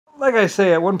like I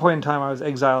say, at one point in time, I was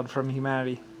exiled from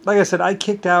humanity. Like I said, I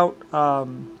kicked out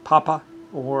Papa,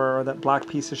 or that black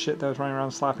piece of shit that was running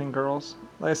around slapping girls.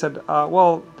 Like I said,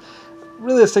 well,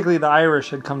 realistically, the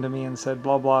Irish had come to me and said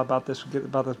blah blah about this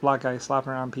black guy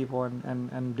slapping around people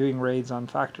and doing raids on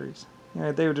factories. You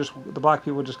know, the black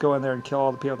people would just go in there and kill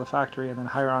all the people at the factory and then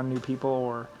hire on new people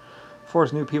or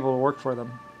force new people to work for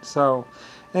them. So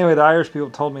anyway, the Irish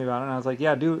people told me about it, and I was like,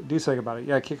 yeah, do something about it.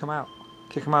 Yeah, kick him out.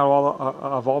 Kick him out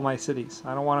of all my cities.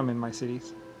 I don't want him in my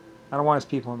cities. I don't want his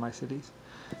people in my cities.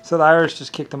 So the Irish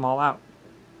just kicked them all out.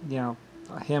 You know,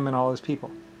 him and all his people.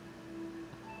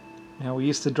 You know, we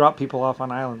used to drop people off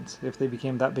on islands if they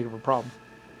became that big of a problem.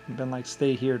 We've been like,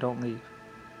 stay here, don't leave.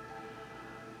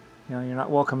 You know, you're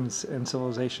not welcome in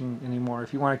civilization anymore.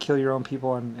 If you want to kill your own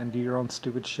people and do your own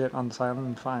stupid shit on this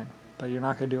island, fine. But you're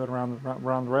not going to do it around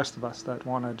the rest of us that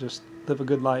want to just live a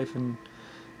good life and,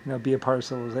 you know, be a part of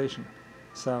civilization.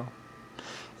 So,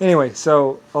 anyway,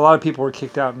 so a lot of people were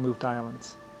kicked out and moved to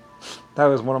islands. That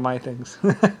was one of my things.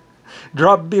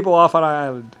 Drop people off on an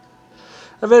island.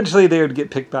 Eventually they would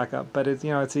get picked back up, but it's,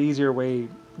 you know, it's an easier way, you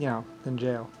know, than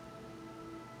jail.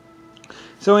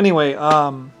 So anyway,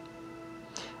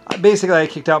 basically I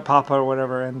kicked out Papa or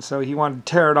whatever, and so he wanted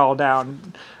to tear it all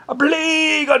down. A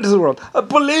plague onto the world! A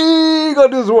plague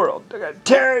onto this world! I gotta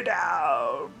tear it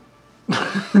down!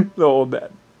 The old man.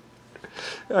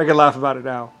 I can laugh about it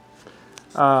now.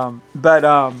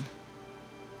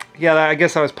 Yeah, I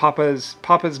guess that was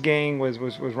Papa's gang was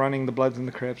running the Bloods and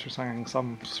the Crips or something,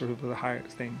 some sort of the higher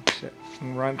thing, shit,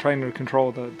 and trying to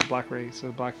control the black race, the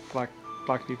black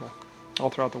people, all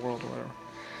throughout the world or whatever.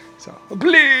 So, a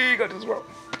plague on this world.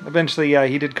 Eventually,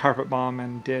 he did carpet bomb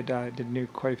and did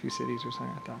nuke quite a few cities or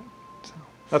something like that. So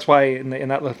that's why in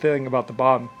that little thing about the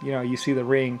bomb, you know, you see the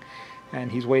ring,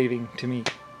 and he's waving to me.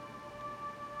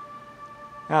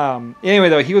 Anyway,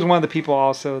 though, he was one of the people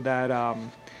also that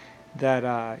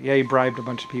he bribed a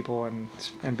bunch of people and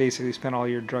basically spent all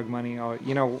your drug money.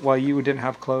 You know, while you didn't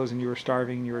have clothes and you were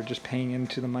starving, you were just paying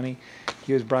into the money.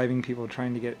 He was bribing people,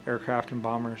 trying to get aircraft and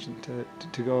bombers to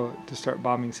go to start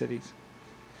bombing cities.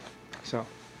 So,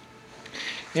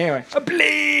 anyway, a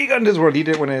plague on this world. He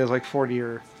did it when he was like 40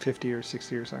 or 50 or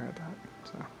 60 or something like that.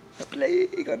 So, a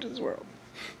plague on this world.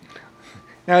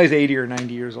 Now he's 80 or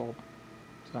 90 years old.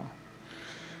 So,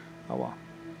 oh well.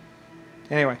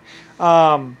 Anyway,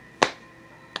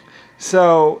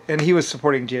 so, and he was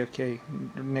supporting JFK,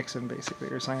 Nixon, basically,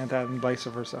 or something like that, and vice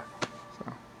versa.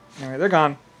 So, anyway, they're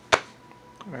gone.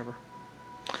 Whatever.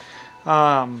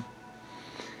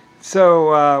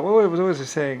 So, what was I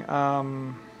saying? I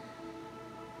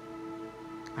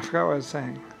forgot what I was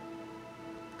saying.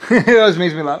 It always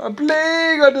makes me laugh. A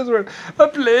plague on this world! A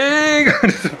plague on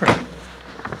this world!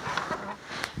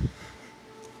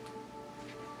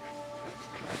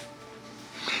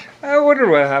 I wondered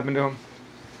what happened to him.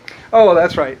 Oh,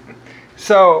 that's right.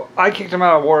 So I kicked him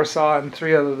out of Warsaw and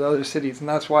 3 of the other cities, and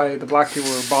that's why the black people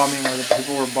were bombing, or the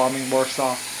people were bombing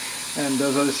Warsaw and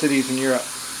those other cities in Europe,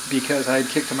 because I had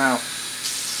kicked him out.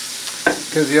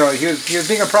 Because, you know, he was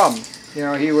being a problem. You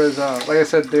know, he was like I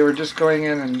said, they were just going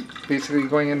in and basically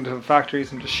going into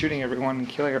factories and just shooting everyone and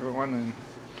killing everyone and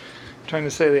trying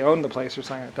to say they owned the place or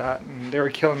something like that, and they were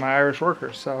killing my Irish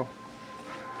workers. So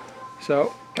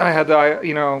I had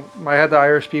the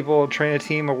Irish people train a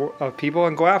team of people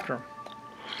and go after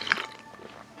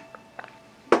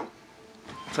them.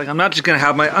 It's like I'm not just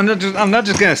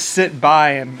gonna sit by,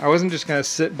 and I wasn't just gonna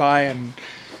sit by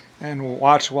and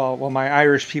watch while my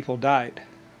Irish people died,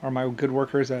 or my good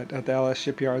workers at the LS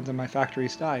shipyards and my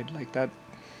factories died. Like that,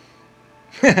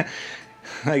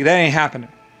 like that ain't happening.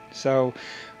 So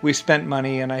we spent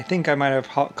money, and I think I might have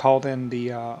called in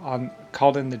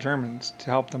the Germans to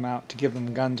help them out, to give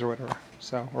them guns or whatever.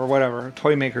 So, or whatever,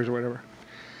 toy makers or whatever.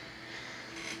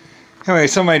 Anyway,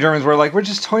 some of my Germans were like, "We're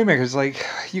just toy makers. Like,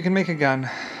 you can make a gun.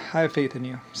 I have faith in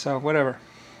you." So whatever.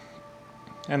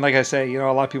 And like I say, you know,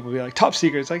 a lot of people will be like, "Top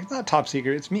secret." It's like, it's not top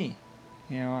secret. It's me.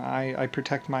 You know, I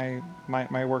protect my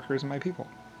workers and my people.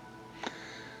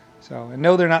 So, and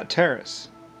no, they're not terrorists.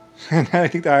 And I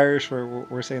think the Irish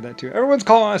were saying that too. Everyone's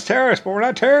calling us terrorists, but we're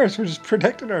not terrorists. We're just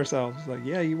protecting ourselves. Like,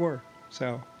 yeah, you were.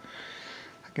 So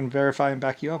I can verify and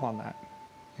back you up on that.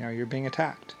 You know, you're being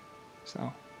attacked.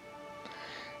 So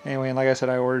anyway, and like I said,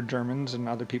 I ordered Germans and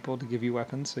other people to give you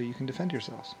weapons so you can defend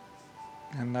yourselves.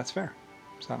 And that's fair.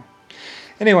 So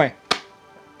anyway,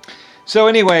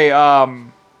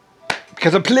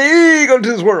 because a plague onto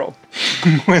this world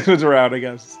was around, I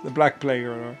guess. The Black Plague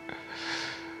or whatever.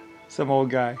 Some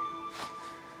old guy.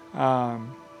 I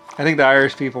think the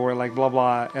Irish people were like, blah,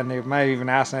 blah, and they might have even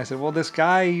asked, and I said, well, this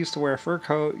guy used to wear a fur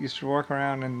coat, used to walk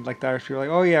around, and like the Irish people were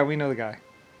like, oh, yeah, we know the guy.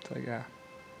 It's like, yeah.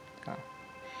 Oh.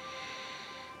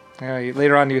 Anyway,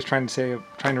 later on, he was trying to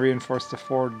reinforce the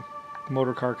Ford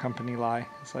Motor Car Company lie.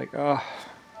 It's like, oh,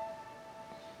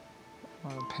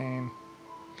 what a pain.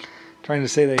 Trying to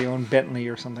say that you own Bentley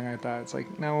or something like that. It's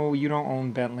like, no, you don't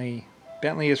own Bentley.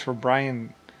 Bentley is for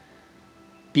Brian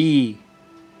B.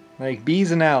 Like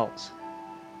B's and L's.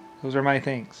 Those are my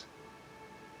things.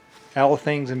 L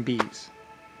things and B's,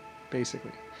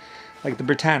 basically. Like the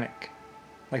Britannic,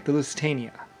 like the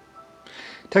Lusitania.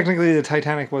 Technically, the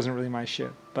Titanic wasn't really my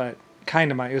ship, but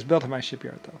kind of it was built in my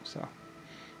shipyard though, so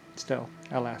still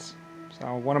LS.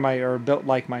 So one of or built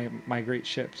like my great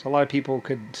ships. A lot of people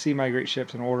could see my great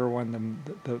ships and order one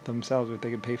themselves if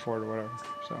they could pay for it or whatever.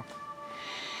 So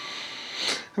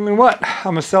I mean, what?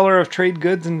 I'm a seller of trade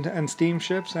goods and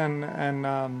steamships and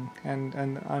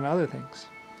other things.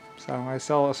 So I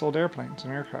sold airplanes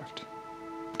and aircraft.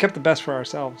 Kept the best for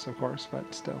ourselves, of course,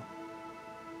 but still.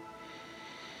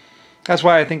 That's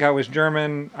why I think I was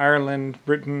German, Ireland,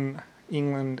 Britain,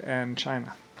 England, and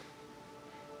China.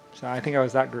 So I think I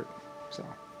was that group. So,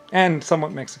 and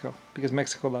somewhat Mexico, because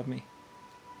Mexico loved me.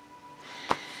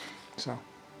 So,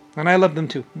 and I love them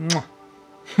too.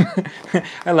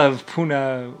 I love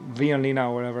Puna Violina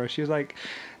or whatever. She was like,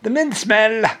 the men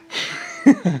smell.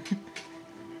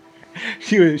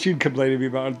 She'd complain to me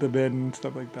about the men and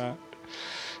stuff like that.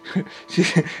 She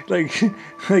like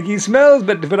he smells,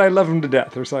 but I love him to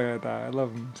death or something like that. I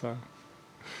love him, so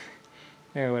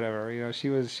yeah, whatever. You know, she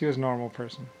was a normal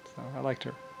person, so I liked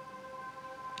her.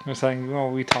 I was saying, well,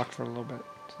 we talked for a little bit,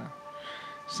 so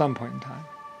some point in time.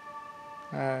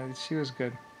 She was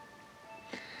good.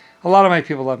 A lot of my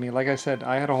people love me. Like I said,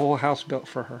 I had a whole house built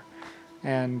for her,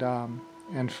 and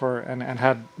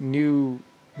had new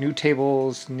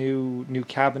tables, new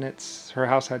cabinets. Her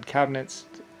house had cabinets,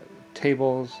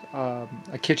 tables, a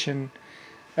kitchen,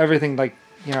 everything. Like,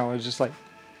 you know, it was just like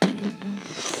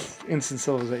instant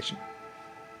civilization.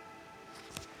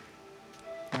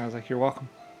 And I was like, you're welcome.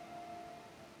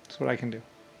 That's what I can do.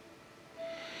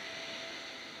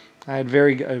 I had a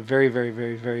very,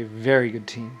 very, very good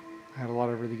team. I had a lot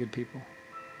of really good people.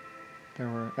 They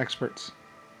were experts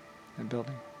at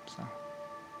building. So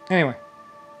anyway,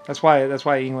 that's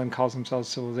why England calls themselves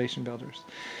civilization builders.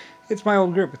 It's my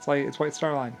old group. It's White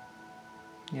Star Line.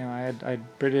 You know, I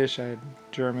had British, I had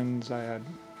Germans, I had,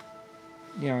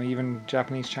 you know, even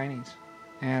Japanese, Chinese,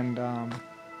 and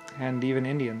even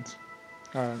Indians.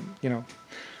 You know,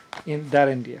 in that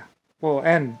India. Well,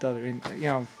 and the other, you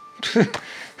know.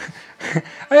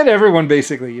 I had everyone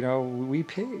basically, you know. We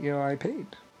paid, you know, I paid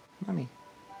money,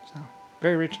 so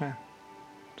very rich man.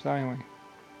 So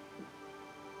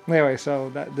anyway, so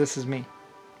this is me.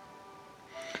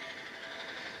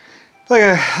 Like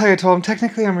I told him,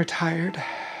 technically I'm retired,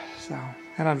 so,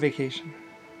 and on vacation.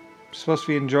 I'm supposed to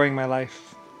be enjoying my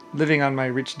life, living on my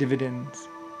rich dividends.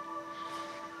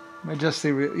 You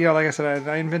know, like I said,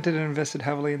 I invented and invested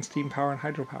heavily in steam power and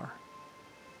hydropower.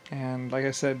 And like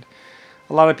I said,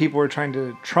 a lot of people were trying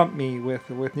to trump me with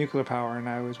nuclear power, and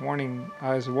I was warning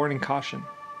caution.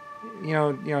 You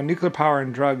know, nuclear power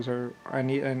and drugs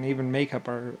and even makeup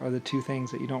are the two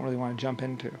things that you don't really want to jump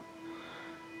into.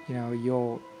 You know,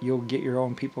 you'll get your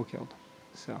own people killed.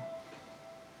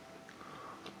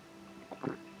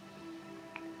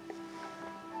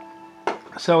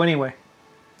 So anyway,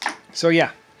 so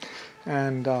yeah,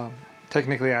 and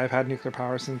technically I've had nuclear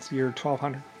power since year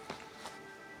 1200.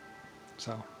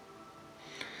 So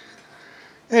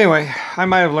anyway, I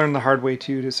might have learned the hard way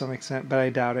too to some extent, but I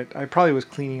doubt it. I probably was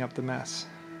cleaning up the mess,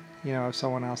 you know, of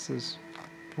someone else's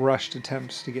rushed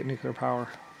attempts to get nuclear power.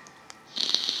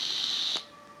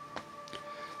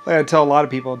 Like I tell a lot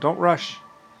of people, don't rush.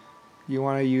 You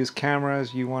want to use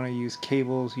cameras, you want to use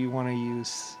cables, you want to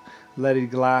use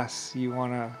leaded glass, you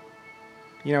want to,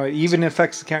 you know, it even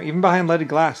affects the camera. Even behind leaded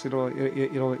glass, it'll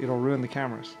ruin the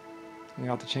cameras. You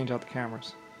have to change out the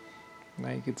cameras.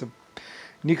 Like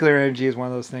nuclear energy is one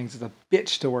of those things. It's a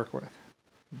bitch to work with,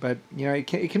 but you know, it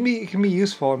can be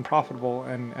useful and profitable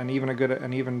and even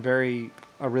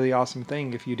a really awesome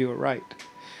thing if you do it right.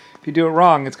 If you do it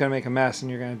wrong, it's going to make a mess,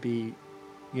 and you're going to be,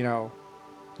 you know,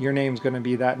 your name's going to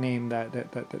be that name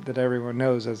that everyone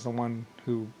knows as the one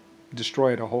who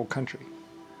destroyed a whole country.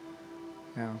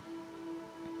 You know,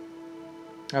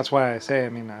 that's why I say, I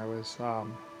mean, I was,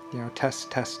 you know,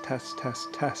 test,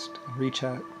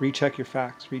 recheck your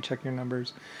facts, recheck your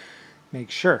numbers,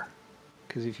 make sure,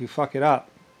 because if you fuck it up,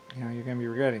 you know, you're going to be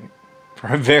regretting it for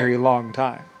a very long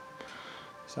time.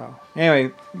 So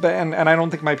anyway, and I don't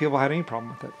think my people had any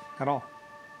problem with it at all.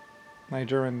 My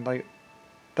German, like,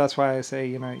 that's why I say,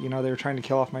 you know, they were trying to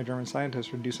kill off my German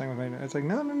scientists or do something with my, it's like,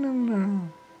 no.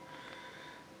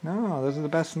 No, those are the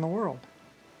best in the world.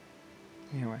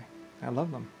 Anyway, I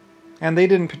love them. And they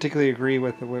didn't particularly agree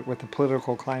with the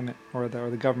political climate or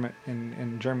the government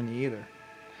in Germany either.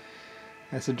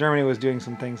 And so Germany was doing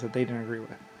some things that they didn't agree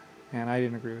with, and I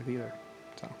didn't agree with either.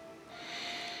 So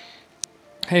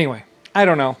anyway, I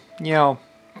don't know. You know,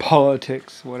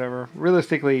 politics, whatever.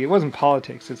 Realistically, it wasn't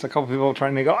politics. It's a couple people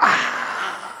trying to go,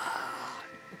 ah!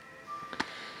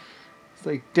 It's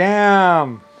like,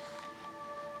 damn.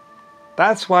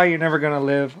 That's why you're never going to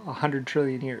live 100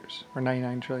 trillion years or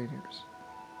 99 trillion years.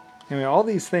 I mean, all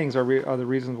these things are the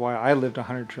reasons why I lived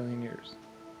 100 trillion years.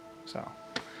 So,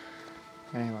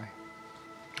 anyway,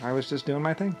 I was just doing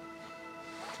my thing.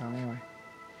 So, anyway.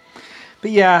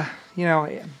 But yeah, you know,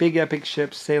 big epic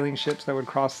ships, sailing ships that would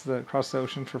cross the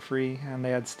ocean for free, and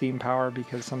they had steam power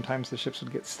because sometimes the ships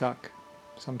would get stuck.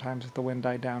 Sometimes if the wind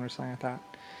died down or something like that.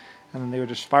 And then they would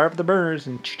just fire up the burners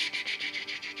and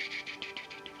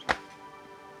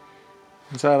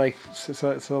so like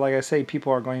like I say,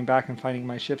 people are going back and finding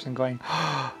my ships and going,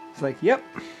 oh, it's like, yep,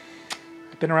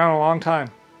 I've been around a long time.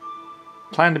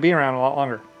 Plan to be around a lot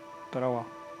longer, but oh well,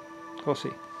 we'll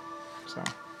see. So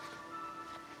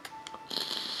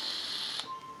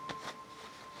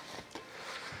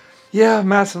yeah,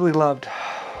 massively loved.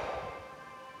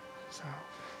 So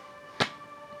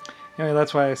anyway,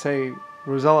 that's why I say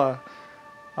Rosella,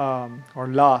 or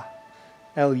La,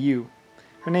 L-U.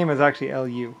 Her name is actually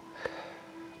L-U.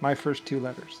 My first two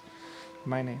letters,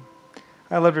 my name.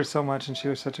 I loved her so much, and she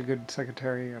was such a good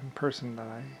secretary and person that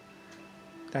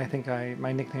I think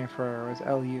my nickname for her was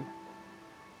L-U.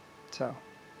 So,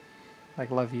 like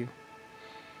love you,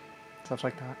 stuff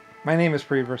like that. My name is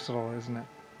pretty versatile, isn't it?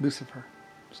 Lusifer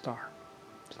Star.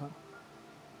 So,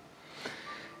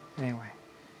 anyway,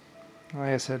 like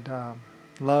I said,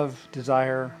 love,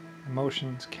 desire,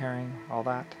 emotions, caring, all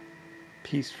that.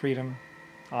 Peace, freedom,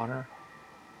 honor.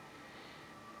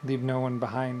 Leave no one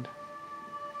behind.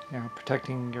 You know,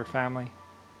 protecting your family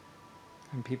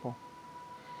and people.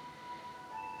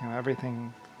 You know,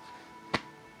 everything.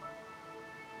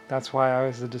 That's why I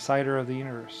was the decider of the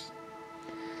universe.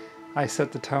 I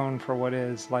set the tone for what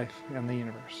is life and the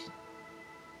universe.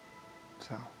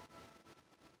 So,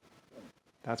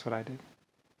 that's what I did.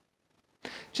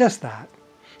 Just that.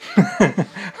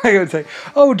 I would say,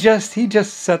 oh, he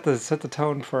just set the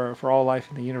tone for all life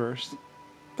in the universe.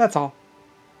 That's all.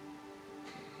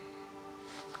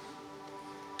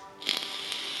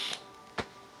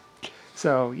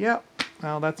 So, yeah,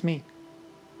 well, that's me.